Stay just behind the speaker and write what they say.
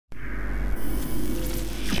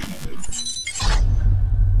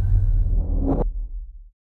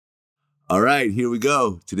All right, here we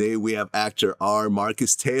go. Today we have actor R.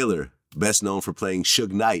 Marcus Taylor, best known for playing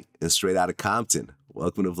Suge Knight in Straight Outta Compton.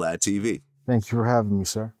 Welcome to Vlad TV. Thank you for having me,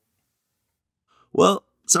 sir. Well,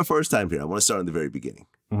 it's our first time here. I want to start in the very beginning.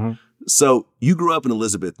 Mm-hmm. So you grew up in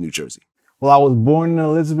Elizabeth, New Jersey. Well, I was born in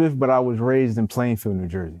Elizabeth, but I was raised in Plainfield, New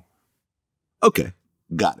Jersey. Okay,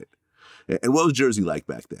 got it. And what was Jersey like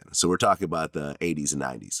back then? So we're talking about the 80s and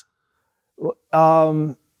 90s.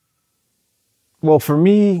 Well, for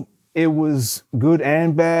me, it was good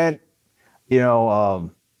and bad. It was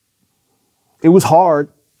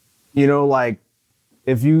hard. Like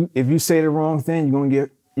if you say the wrong thing, you're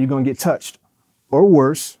gonna get touched, or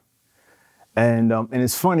worse. And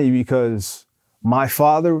it's funny because my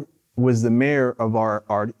father was the mayor of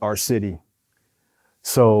our city,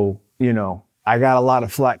 so I got a lot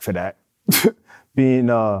of flack for that, being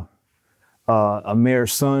a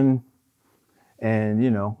mayor's son,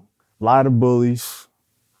 and a lot of bullies,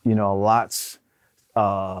 lots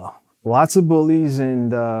of bullies,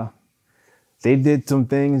 and they did some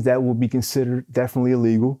things that would be considered definitely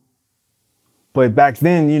illegal. But back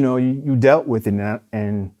then, you dealt with it,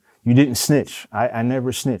 and you didn't snitch. I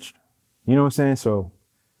never snitched. You know what I'm saying? So,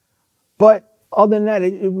 but other than that,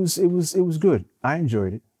 it was good. I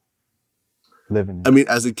enjoyed it. Living. I mean,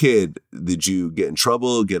 as a kid, did you get in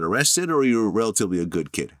trouble, get arrested, or you were relatively a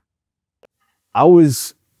good kid? I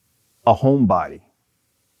was a homebody.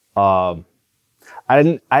 I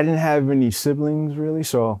didn't have any siblings really,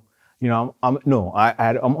 so I'm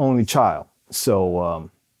only child. So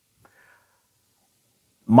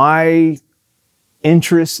my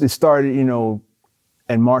interest, it started in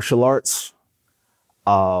martial arts.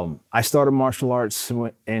 I started martial arts in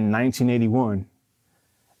 1981,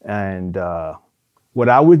 and what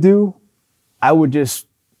I would do, I would just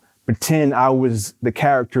pretend I was the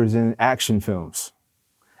characters in action films,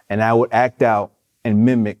 and I would act out and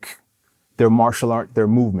mimic their martial art, their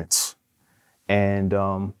movements. And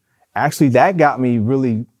actually that got me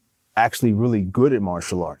really good at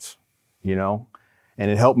martial arts, and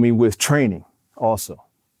it helped me with training also.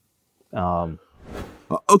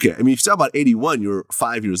 Okay, I mean, if you talk about 81, you were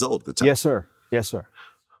 5 years old at the time. Yes, sir. Yes, sir.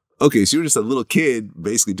 Okay, so you were just a little kid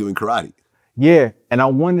basically doing karate. Yeah, and I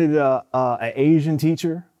wanted an Asian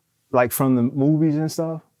teacher, like from the movies and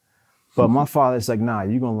stuff. But my father's like, nah,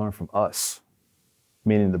 you're gonna learn from us,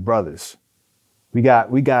 meaning the brothers. We got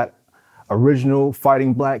original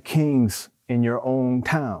fighting black kings in your own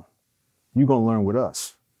town. You're gonna learn with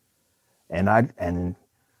us. And I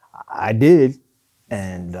did.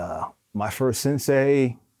 And my first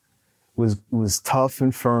sensei was tough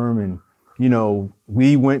and firm, and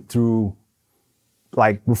we went through,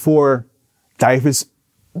 like, before DIFAS,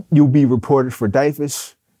 you'll be reported for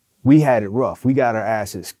DIFAS. We had it rough. We got our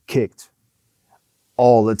asses kicked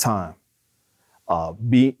all the time.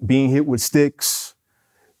 Being hit with sticks,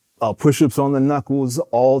 push-ups on the knuckles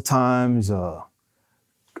all times.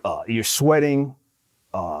 You're sweating,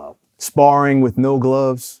 sparring with no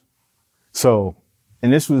gloves. So,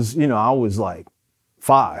 and this was, I was like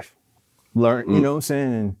 5, you know what I'm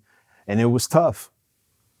saying? And it was tough,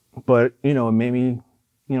 but it made me,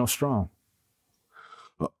 strong.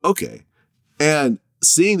 Okay. And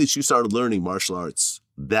seeing that you started learning martial arts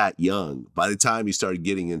that young, by the time you started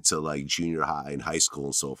getting into like junior high and high school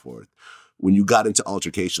and so forth, when you got into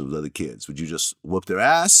altercations with other kids, would you just whoop their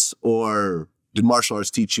ass, or did martial arts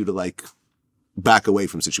teach you to like back away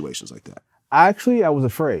from situations like that? Actually, I was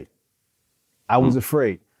afraid. I was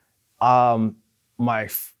afraid. My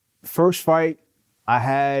first fight I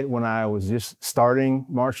had when I was just starting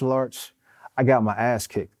martial arts, I got my ass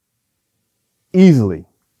kicked easily.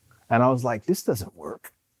 And I was like, this doesn't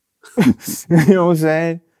work. You know what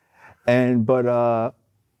I'm saying? But I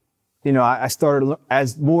started,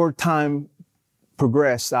 as more time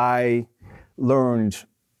progressed, I learned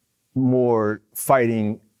more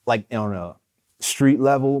fighting, like on a street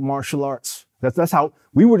level martial arts. That's how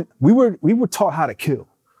we were taught how to kill.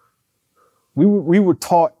 We were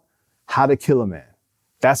taught how to kill a man.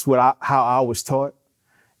 That's how I was taught.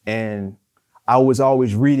 And I was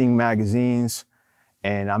always reading magazines.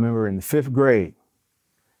 And I remember in the 5th grade,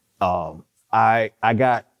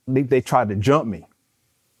 they tried to jump me.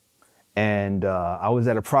 And I was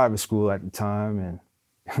at a private school at the time,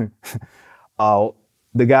 and the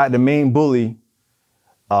main bully,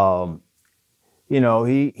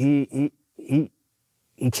 he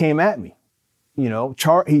came at me,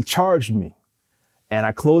 he charged me, and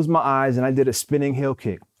I closed my eyes and I did a spinning heel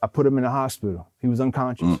kick. I put him in the hospital. He was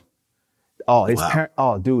unconscious.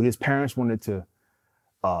 His parents wanted to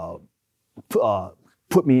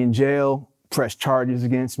put me in jail, press charges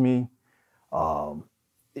against me. But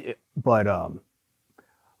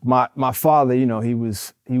my father, you know,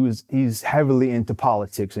 he's heavily into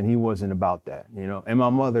politics, and he wasn't about that, you know. And my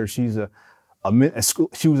mother, she was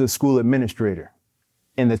a school administrator,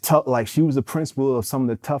 and she was the principal of some of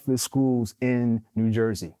the toughest schools in New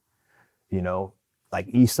Jersey, you know, like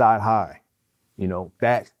East Side High, you know,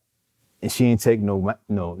 that, and she ain't take no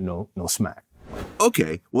smack.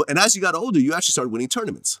 Okay. Well, and as you got older, you actually started winning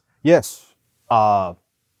tournaments. Yes.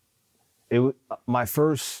 It was my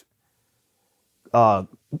first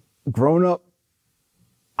grown up.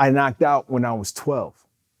 I knocked out when I was 12,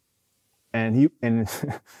 and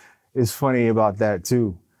it's funny about that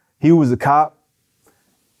too. He was a cop,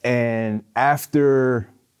 and after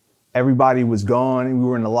everybody was gone and we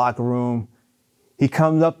were in the locker room, he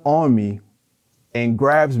comes up on me and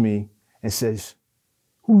grabs me and says,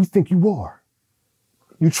 "Who do you think you are?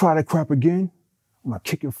 You try that crap again, I'm gonna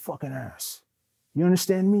kick your fucking ass. You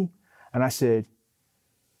understand me?" And I said,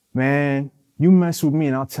 "Man, you mess with me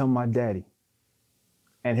and I'll tell my daddy,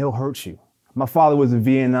 and he'll hurt you." My father was a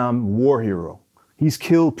Vietnam war hero. He's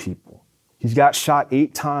killed people. He's got shot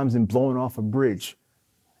 8 times and blown off a bridge.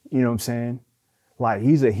 You know what I'm saying? Like,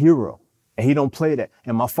 he's a hero, and he don't play that.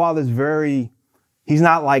 And my father's he's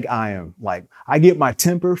not like I am. Like, I get my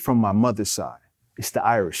temper from my mother's side. It's the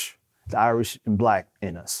Irish and black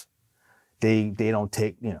in us. They don't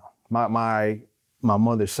take, you know, my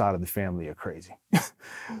mother's side of the family are crazy.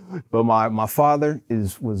 But my father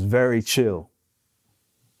was very chill,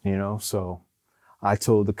 you know, so I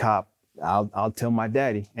told the cop, I'll tell my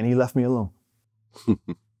daddy, and he left me alone.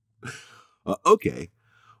 Okay.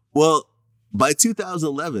 Well, by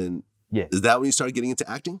 2011, yeah. Is that when you started getting into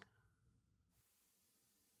acting?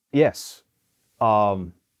 Yes.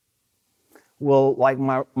 Well, like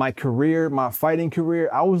my career, my fighting career,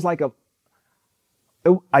 I was like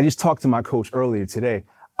I just talked to my coach earlier today.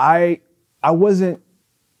 I wasn't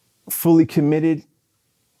fully committed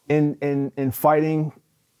in fighting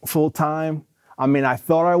full time. I mean, I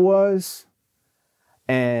thought I was,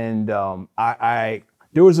 and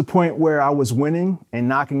there was a point where I was winning and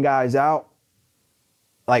knocking guys out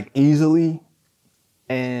like easily,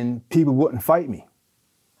 and people wouldn't fight me.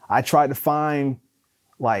 I tried to find,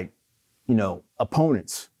 like, you know,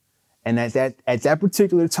 opponents, and at that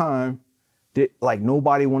particular time, like,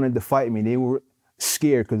 nobody wanted to fight me. They were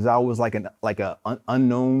scared because I was like an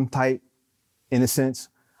unknown type, in a sense.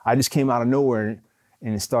 I just came out of nowhere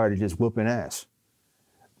and started just whooping ass.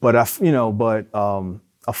 But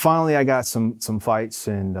finally I got some fights,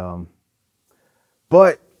 and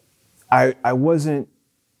but I wasn't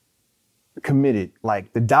committed.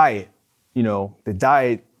 Like, the diet, you know, you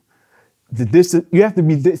have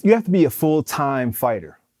to be a full-time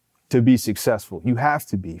fighter to be successful. You have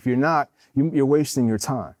to be. If you're not, you're wasting your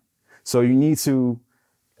time. So you need to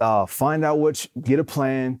find out get a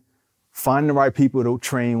plan, find the right people to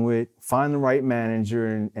train with, find the right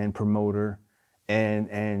manager and promoter,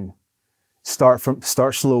 and start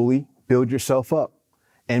slowly, build yourself up.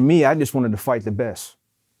 And me, I just wanted to fight the best.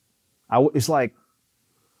 It's like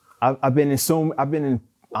I've been in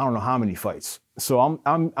I don't know how many fights. So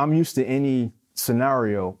I'm used to any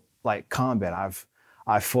scenario, like combat.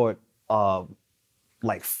 I fought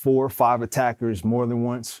like 4 or 5 attackers more than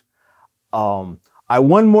once. I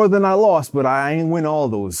won more than I lost, but I ain't win all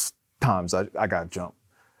those times I got jumped.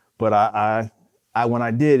 But I when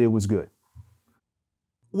I did, it was good.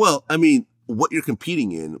 Well, I mean, what you're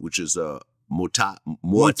competing in, which is Muay Thai.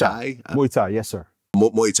 Muay Thai, yes, sir.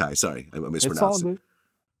 Muay Thai, sorry, I mispronounced it's all it.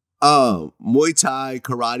 good. Muay Thai,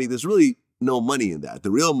 karate, there's really no money in that.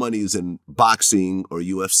 The real money is in boxing or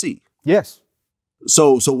UFC. Yes.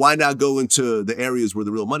 So why not go into the areas where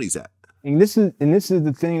the real money's at? And this is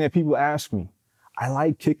the thing that people ask me. I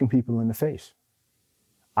like kicking people in the face.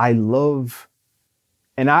 I love,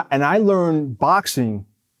 and I learned boxing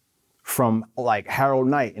from, like, Harold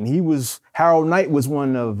Knight, and Harold Knight was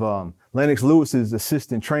one of Lennox Lewis's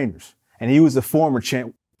assistant trainers, and he was a former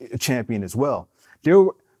champion as well.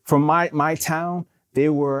 From my town,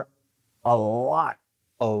 there were a lot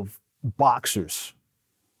of boxers,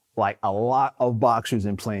 like a lot of boxers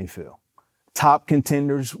in Plainfield, top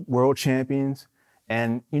contenders, world champions,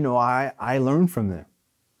 and you know, I learned from them,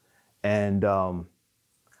 and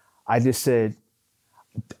I just said,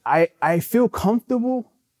 I feel comfortable.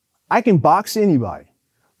 I can box anybody,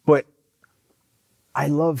 but I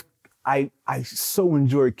so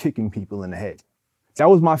enjoy kicking people in the head. That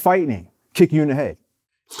was my fight name, kick you in the head.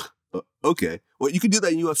 Okay. Well, you can do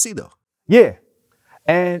that in UFC though. Yeah.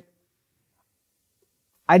 And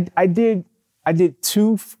I did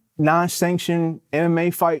 2 non-sanctioned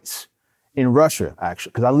MMA fights in Russia,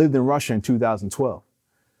 actually, because I lived in Russia in 2012.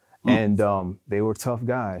 And they were tough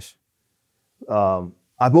guys.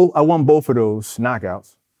 I won both of those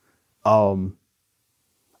knockouts.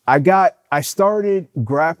 I started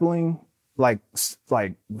grappling, like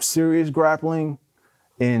serious grappling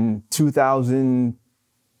in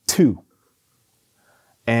 2002.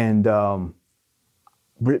 And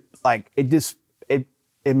like it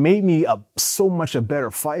made me so much a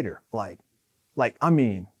better fighter. I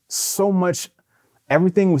mean, so much,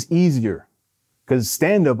 everything was easier. Because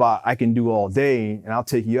stand-up I can do all day and I'll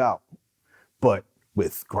take you out. But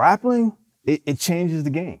with grappling, it changes the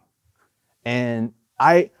game. And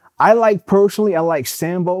I like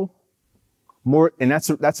Sambo more, and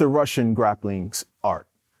that's a Russian grappling art.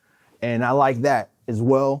 And I like that as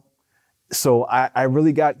well. So I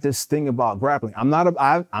really got this thing about grappling. I'm not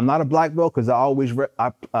a black belt because I always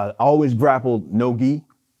grappled no gi.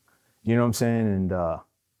 You know what I'm saying? And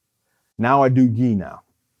now I do gi now.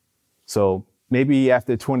 So maybe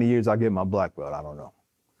after 20 years I'll get my black belt. I don't know.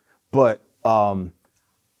 But I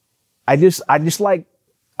just fought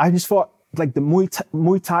like the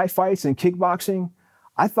Muay Thai fights and kickboxing.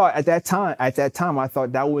 I thought at that time I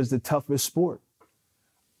thought that was the toughest sport.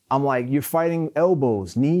 I'm like, you're fighting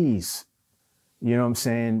elbows, knees, you know what I'm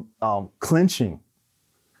saying? Clinching,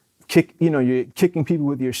 you're kicking people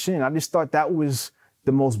with your shin. I just thought that was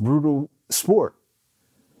the most brutal sport.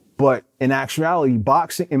 But in actuality,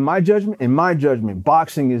 boxing, in my judgment,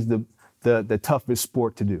 boxing is the toughest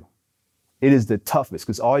sport to do. It is the toughest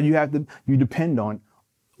because all you depend on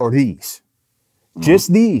are these. Mm-hmm.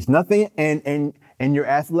 Just these, nothing, and your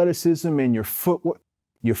athleticism and your footwork,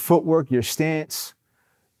 your stance.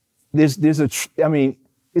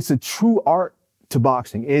 It's a true art to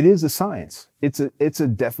boxing. It is a science. It's a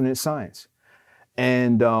definite science.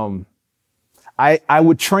 And I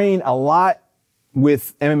would train a lot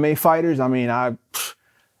with MMA fighters. I mean,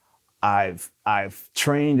 I've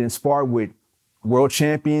trained and sparred with world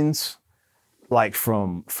champions, like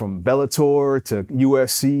from Bellator to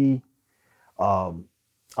UFC. A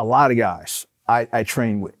lot of guys I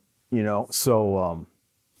train with, So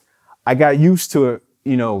I got used to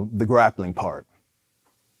the grappling part.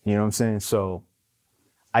 You know what I'm saying? So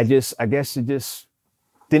I guess it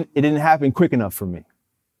didn't happen quick enough for me.